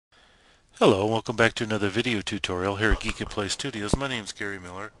Hello, welcome back to another video tutorial here at GeekatPlay Studios. My name is Gary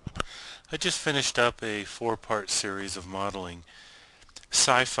Miller. I just finished up a four-part series of modeling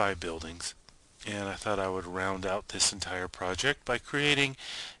sci-fi buildings, and I thought I would round out this entire project by creating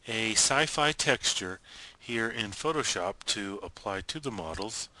a sci-fi texture here in Photoshop to apply to the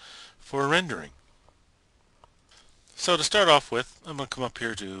models for rendering. So to start off with, I'm going to come up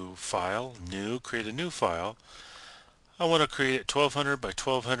here to File, New, create a new file. I want to create it 1200 by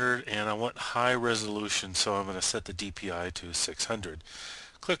 1200 and I want high resolution, so I'm going to set the DPI to 600.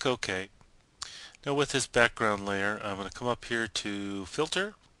 Click OK. Now with this background layer, I'm going to come up here to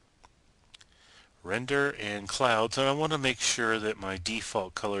Filter, Render, and Clouds, and I want to make sure that my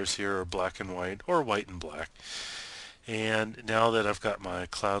default colors here are black and white or white and black. And now that I've got my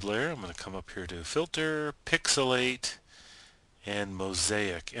cloud layer, I'm going to come up here to Filter, Pixelate, and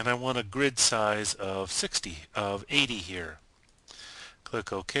Mosaic, and I want a grid size of 80 here.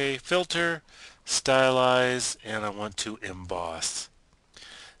 Click OK, Filter, Stylize, and I want to emboss.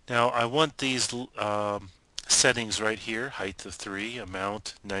 Now I want these settings right here, height of 3,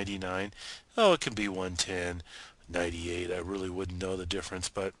 amount 99. Oh, it can be 110, 98. I really wouldn't know the difference,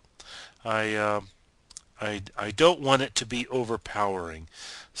 but I don't want it to be overpowering.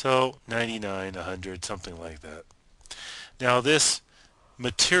 So 99, 100, something like that. Now this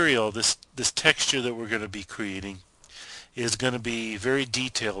material, this texture that we're going to be creating is going to be very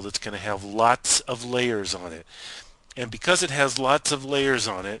detailed. It's going to have lots of layers on it. And because it has lots of layers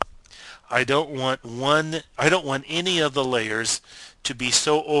on it, I don't want any of the layers to be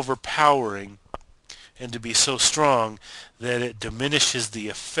so overpowering and to be so strong that it diminishes the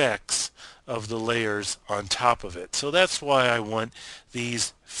effects of the layers on top of it. So that's why I want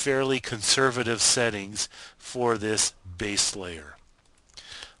these fairly conservative settings for this base layer.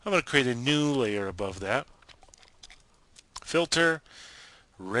 I'm going to create a new layer above that. Filter,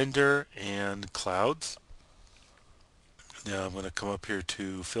 Render, and Clouds. Now I'm going to come up here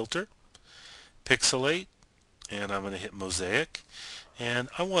to Filter, Pixelate, and I'm going to hit Mosaic. And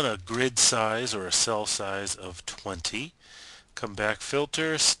I want a grid size or a cell size of 20. Come back,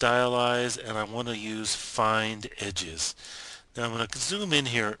 Filter, Stylize, and I want to use Find Edges. Now I'm going to zoom in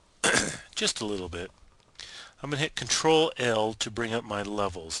here just a little bit. I'm going to hit Control L to bring up my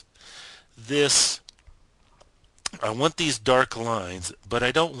levels. I want these dark lines, but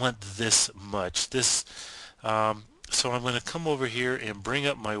I don't want this much. So I'm going to come over here and bring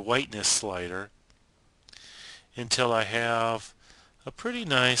up my whiteness slider until I have a pretty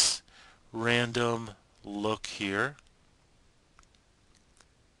nice random look here.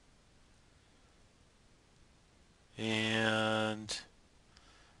 And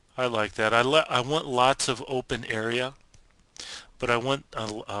I like that. I want lots of open area, but I want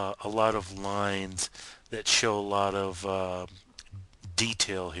a lot of lines that show a lot of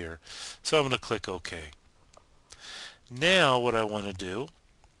detail here. So I'm going to click OK. Now what I want to do,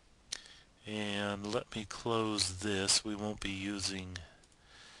 and let me close this. We won't be using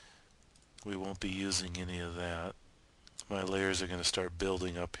any of that. My layers are going to start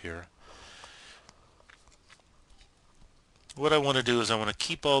building up here. What I want to do is I want to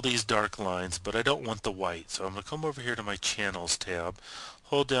keep all these dark lines, but I don't want the white. So I'm going to come over here to my Channels tab,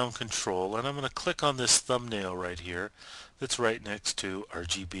 hold down Control, and I'm going to click on this thumbnail right here that's right next to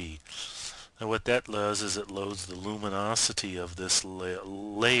RGB. And what that does is it loads the luminosity of this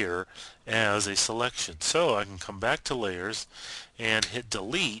layer as a selection. So I can come back to Layers and hit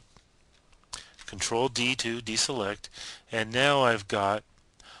Delete, Control D to deselect, and now I've got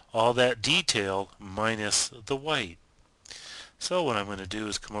all that detail minus the white. So what I'm going to do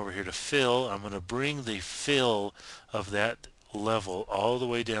is come over here to Fill. I'm going to bring the fill of that level all the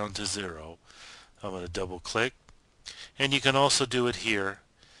way down to 0. I'm going to double click, and you can also do it here.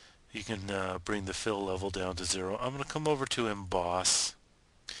 You can bring the fill level down to 0. I'm going to come over to Emboss,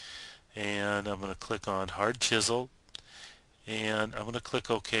 and I'm going to click on Hard Chisel, and I'm going to click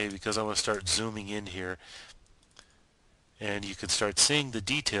OK because I want to start zooming in here, and you can start seeing the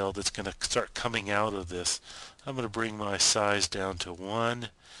detail that's going to start coming out of this. I'm going to bring my size down to 1,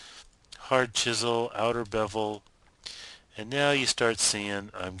 Hard Chisel, Outer Bevel, and now you start seeing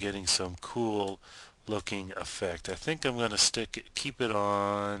I'm getting some cool looking effect. I think I'm going to keep it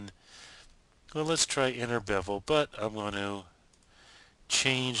on. Well, let's try Inner Bevel, but I'm going to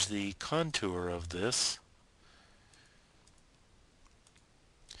change the contour of this.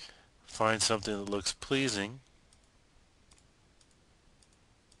 Find something that looks pleasing.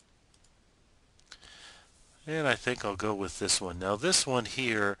 And I think I'll go with this one. Now this one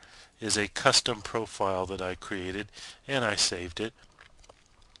here is a custom profile that I created, and I saved it.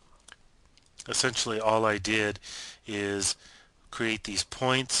 Essentially all I did is create these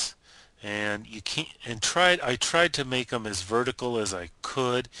points and you can't, and I tried to make them as vertical as I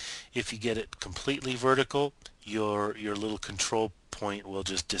could. If you get it completely vertical, your little control point will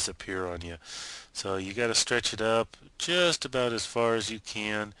just disappear on you. So you got to stretch it up just about as far as you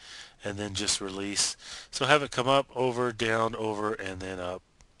can, and then just release. So have it come up, over, down, over, and then up.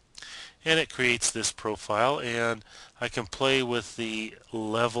 And it creates this profile, and I can play with the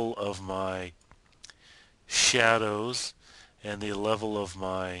level of my shadows and the level of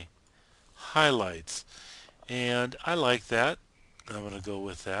my highlights. And I like that. I'm going to go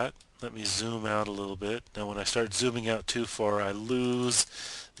with that. Let me zoom out a little bit. Now when I start zooming out too far, I lose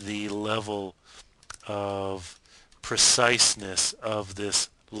the level of preciseness of this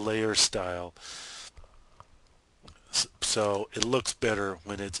layer style. So it looks better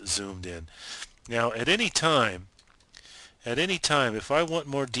when it's zoomed in. Now at any time, if I want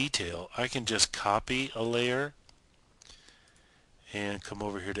more detail, I can just copy a layer and come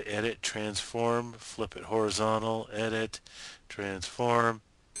over here to edit, transform, flip it horizontal, edit, transform,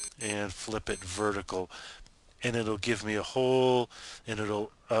 and flip it vertical. And it'll give me a whole, and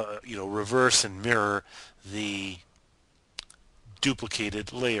it'll reverse and mirror the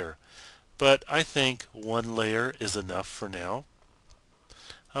duplicated layer. But I think one layer is enough for now.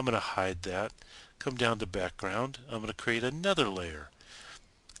 I'm going to hide that. Come down to background. I'm going to create another layer.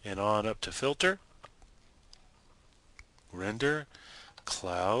 And on up to filter, render,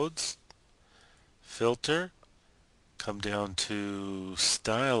 clouds, filter, come down to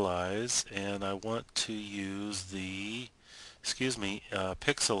stylize, and I want to use the,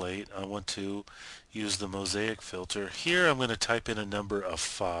 pixelate. I want to use the mosaic filter. Here I'm going to type in a number of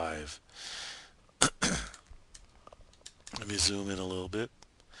 5. Let me zoom in a little bit.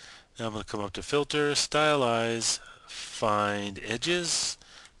 Now I'm going to come up to filter, stylize, find edges,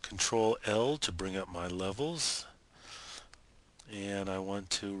 control L to bring up my levels, and I want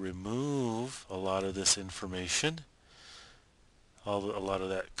to remove a lot of this information, a lot of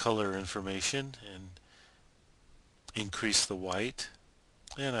that color information, and increase the white,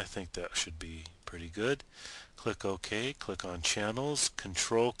 and I think that should be pretty good. Click OK, click on channels,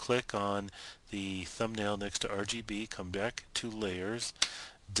 control click on the thumbnail next to RGB, come back to layers,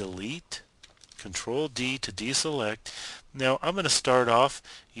 delete, control D to deselect. Now I'm going to start off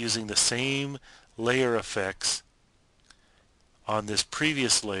using the same layer effects on this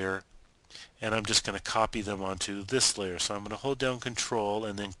previous layer, and I'm just going to copy them onto this layer. So I'm going to hold down control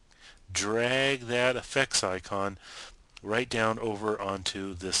and then drag that effects icon right down over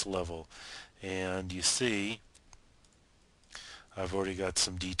onto this level, and you see I've already got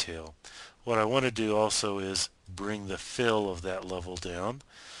some detail. What I want to do also is bring the fill of that level down.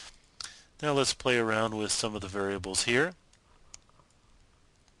 Now let's play around with some of the variables here.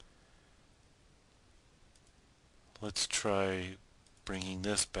 Let's try bringing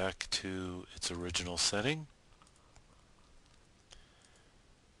this back to its original setting.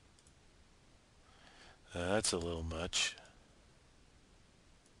 That's a little much.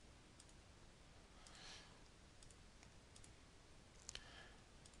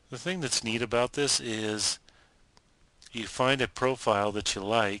 The thing that's neat about this is you find a profile that you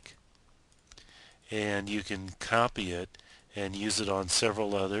like, and you can copy it and use it on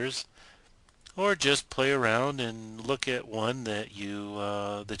several others, or just play around and look at one that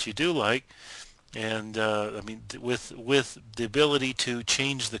you do like. And I mean, with the ability to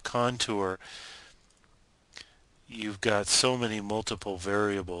change the contour, you've got so many multiple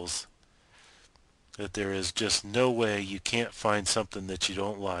variables that there is just no way you can't find something that you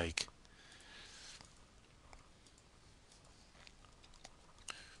don't like.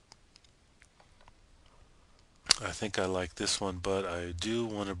 I think I like this one, but I do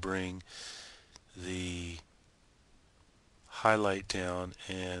want to bring the highlight down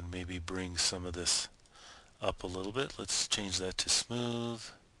and maybe bring some of this up a little bit. Let's change that to smooth.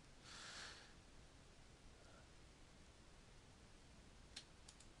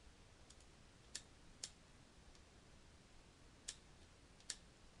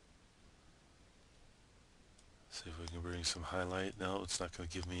 See if we can bring some highlight. No, it's not going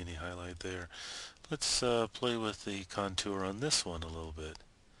to give me any highlight there. Let's play with the contour on this one a little bit.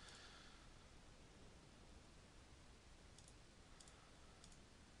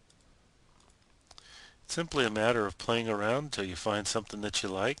 It's simply a matter of playing around until you find something that you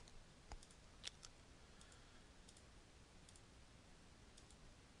like.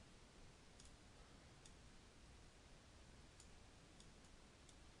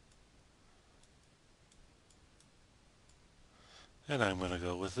 And I'm going to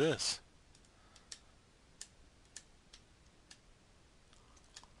go with this.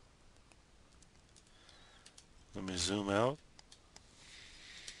 Let me zoom out.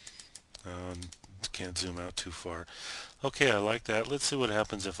 Can't zoom out too far. Okay, I like that. Let's see what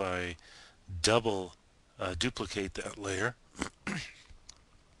happens if I duplicate that layer.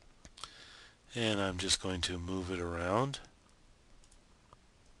 And I'm just going to move it around.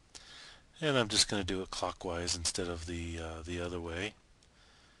 And I'm just going to do it clockwise instead of the other way.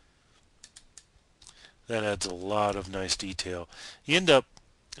 That adds a lot of nice detail. You end up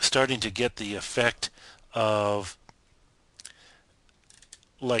starting to get the effect of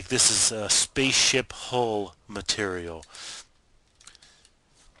like this is a spaceship hull material.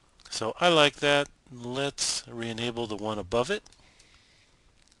 So I like that. Let's re-enable the one above it.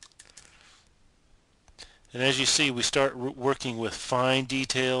 And as you see, we start working with fine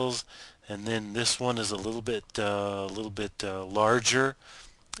details, and then this one is a little bit larger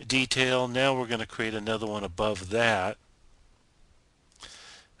detail. Now we're going to create another one above that.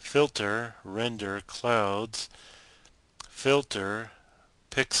 Filter, render, clouds, filter,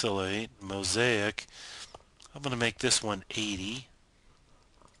 pixelate, mosaic. I'm going to make this one 80.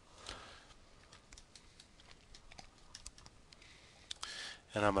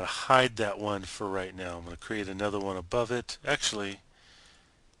 And I'm going to hide that one for right now. I'm going to create another one above it. Actually,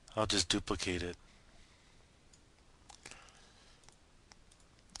 I'll just duplicate it.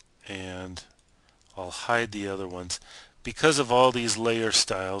 And I'll hide the other ones. Because of all these layer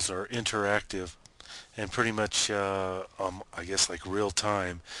styles are interactive and pretty much, I guess like real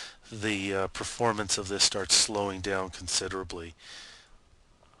time, the performance of this starts slowing down considerably.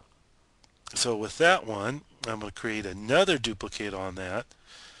 So with that one, I'm going to create another duplicate on that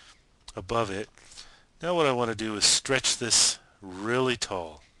above it. Now what I want to do is stretch this really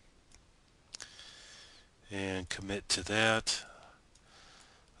tall and commit to that.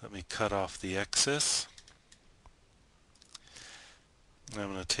 Let me cut off the excess.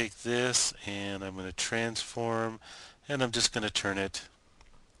 I'm going to take this and I'm going to transform, and I'm just going to turn it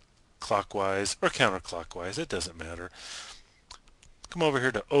clockwise or counterclockwise. It doesn't matter. Come over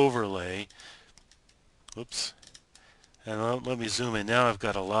here to overlay. Whoops. And let me zoom in. Now I've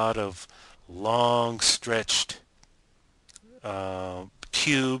got a lot of long stretched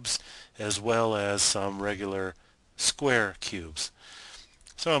cubes as well as some regular square cubes.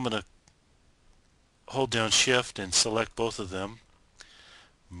 So I'm going to hold down shift and select both of them.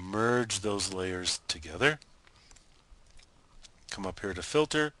 Merge those layers together. Come up here to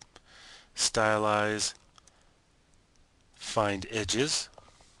filter, stylize, find edges,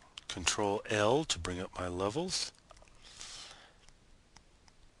 Control L to bring up my levels,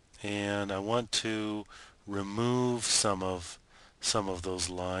 and I want to remove some of those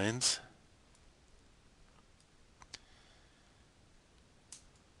lines.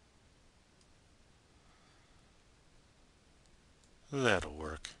 That'll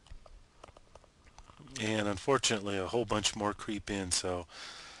work. And unfortunately a whole bunch more creep in, so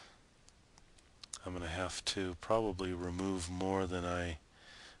I'm going to have to probably remove more than I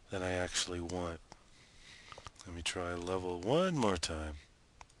actually want. Let me try level one more time.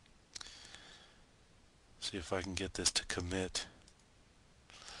 See if I can get this to commit.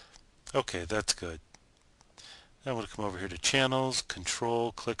 Okay, that's good. Now I'm going to come over here to channels,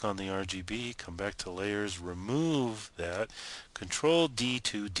 control, click on the RGB, come back to layers, remove that, control D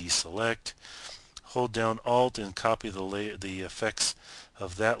to deselect, hold down alt and copy the effects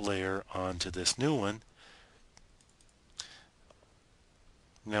of that layer onto this new one.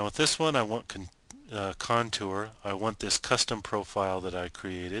 Now with this one I want contour. I want this custom profile that I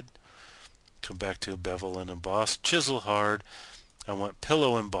created. Come back to bevel and emboss, chisel hard. I want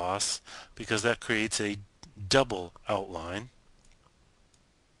pillow emboss because that creates a double outline.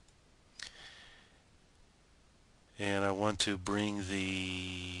 And I want to bring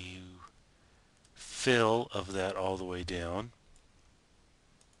the fill of that all the way down.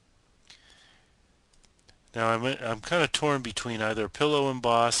 Now I'm kind of torn between either pillow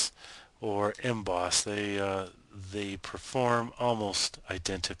emboss or emboss. They perform almost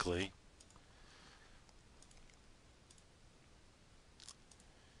identically.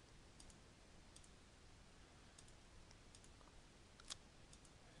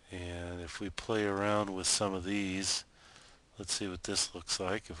 And if we play around with some of these, let's see what this looks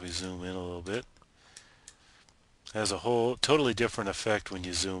like if we zoom in a little bit. It has a whole totally different effect when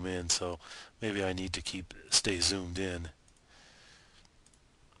you zoom in, so maybe I need to stay zoomed in.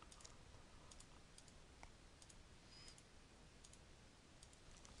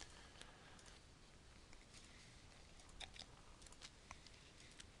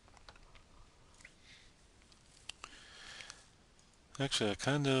 Actually,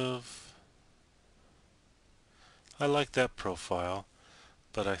 I like that profile,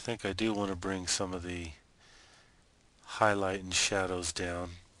 but I think I do want to bring some of the highlight and shadows down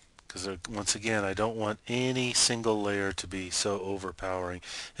because once again I don't want any single layer to be so overpowering.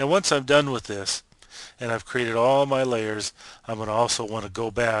 And once I'm done with this and I've created all my layers, I'm going to also want to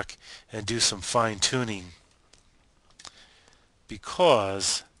go back and do some fine tuning,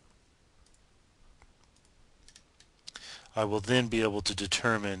 because I will then be able to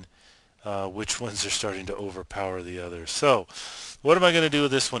determine which ones are starting to overpower the others. So what am I going to do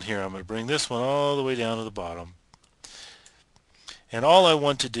with this one here? I'm going to bring this one all the way down to the bottom. And all I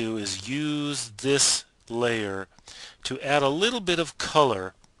want to do is use this layer to add a little bit of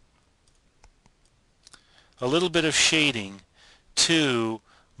color, a little bit of shading to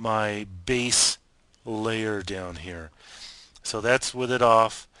my base layer down here. So that's with it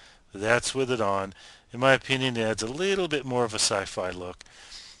off, that's with it on. In my opinion, it adds a little bit more of a sci-fi look.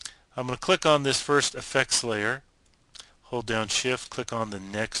 I'm going to click on this first effects layer, hold down shift, click on the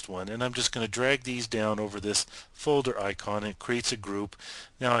next one, and I'm just going to drag these down over this folder icon. It creates a group.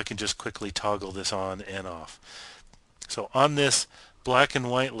 Now I can just quickly toggle this on and off. So on this black and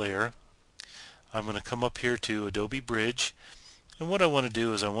white layer, I'm going to come up here to Adobe Bridge, and what I want to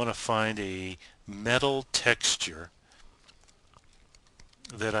do is I want to find a metal texture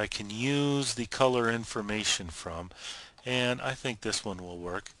that I can use the color information from, and I think this one will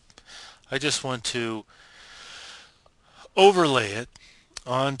work. I just want to overlay it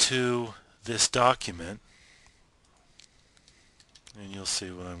onto this document, and you'll see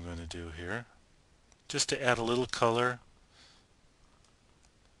what I'm going to do here, just to add a little color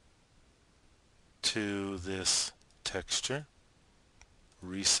to this texture.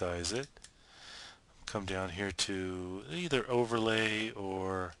 Resize it, come down here to either overlay,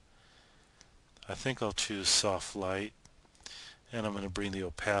 or I think I'll choose soft light, and I'm going to bring the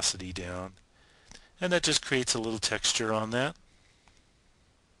opacity down, and that just creates a little texture on that.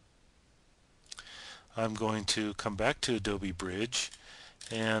 I'm going to come back to Adobe Bridge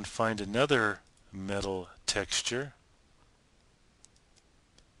and find another metal texture,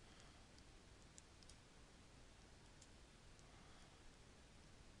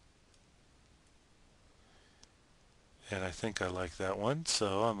 and I think I like that one,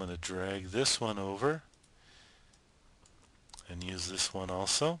 so I'm going to drag this one over and use this one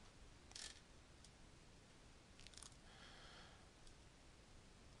also.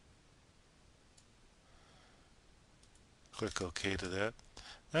 Click OK to that.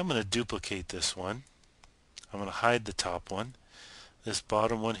 Now I'm going to duplicate this one. I'm going to hide the top one. This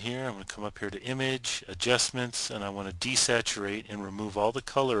bottom one here, I'm going to come up here to Image, Adjustments, and I want to desaturate and remove all the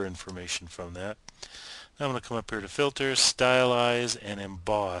color information from that. Now I'm going to come up here to Filter, Stylize, and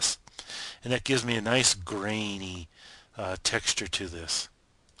Emboss, and that gives me a nice grainy texture to this.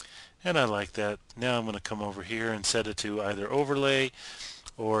 And I like that. Now I'm going to come over here and set it to either Overlay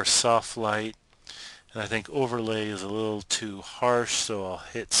or Soft Light. And I think Overlay is a little too harsh, so I'll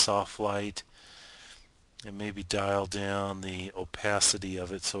hit Soft Light and maybe dial down the opacity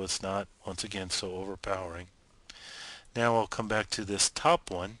of it so it's not, once again, so overpowering. Now I'll come back to this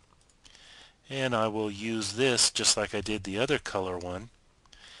top one, and I will use this just like I did the other color one,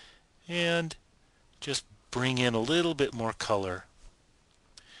 and just bring in a little bit more color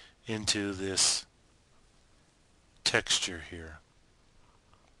into this texture here.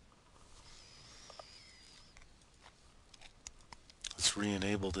 Let's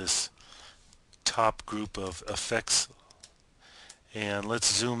re-enable this top group of effects, and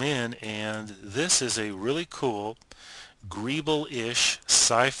let's zoom in, and this is a really cool Greeble-ish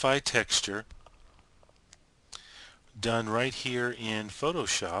sci-fi texture done right here in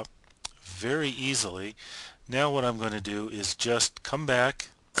Photoshop very easily. Now what I'm going to do is just come back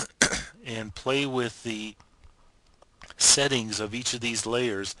and play with the settings of each of these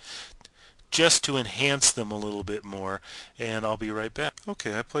layers just to enhance them a little bit more, and I'll be right back.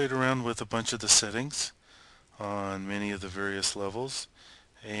 Okay, I played around with a bunch of the settings on many of the various levels,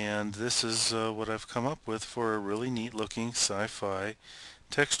 and this is what I've come up with for a really neat looking sci-fi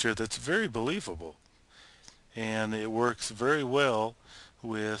texture that's very believable, and it works very well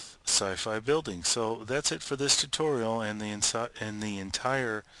with sci-fi building. So that's it for this tutorial and the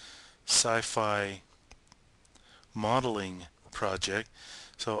entire sci-fi modeling project.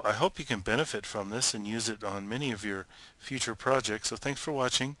 So I hope you can benefit from this and use it on many of your future projects. So thanks for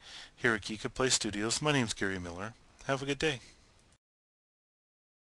watching here at GeekatPlay Studios. My name's Gary Miller. Have a good day.